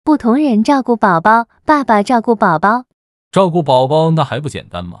不同人照顾宝宝，爸爸照顾宝宝。照顾宝宝那还不简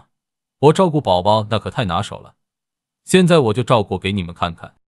单吗？我照顾宝宝那可太拿手了，现在我就照顾给你们看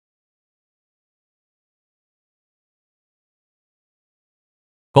看。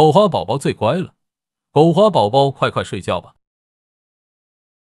狗华宝宝最乖了，狗华宝宝快快睡觉吧。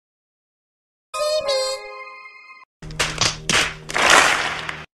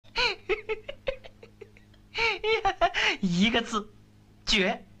一个字，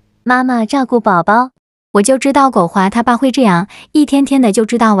绝。妈妈照顾宝宝。我就知道狗华他爸会这样，一天天的就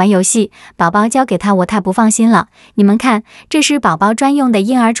知道玩游戏，宝宝交给他我太不放心了。你们看，这是宝宝专用的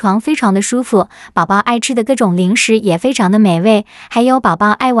婴儿床，非常的舒服，宝宝爱吃的各种零食也非常的美味，还有宝宝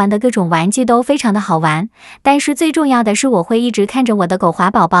爱玩的各种玩具都非常的好玩。但是最重要的是，我会一直看着我的狗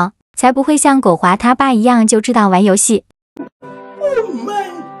华宝宝，才不会像狗华他爸一样就知道玩游戏。Oh my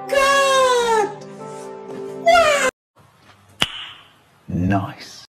God! Nice.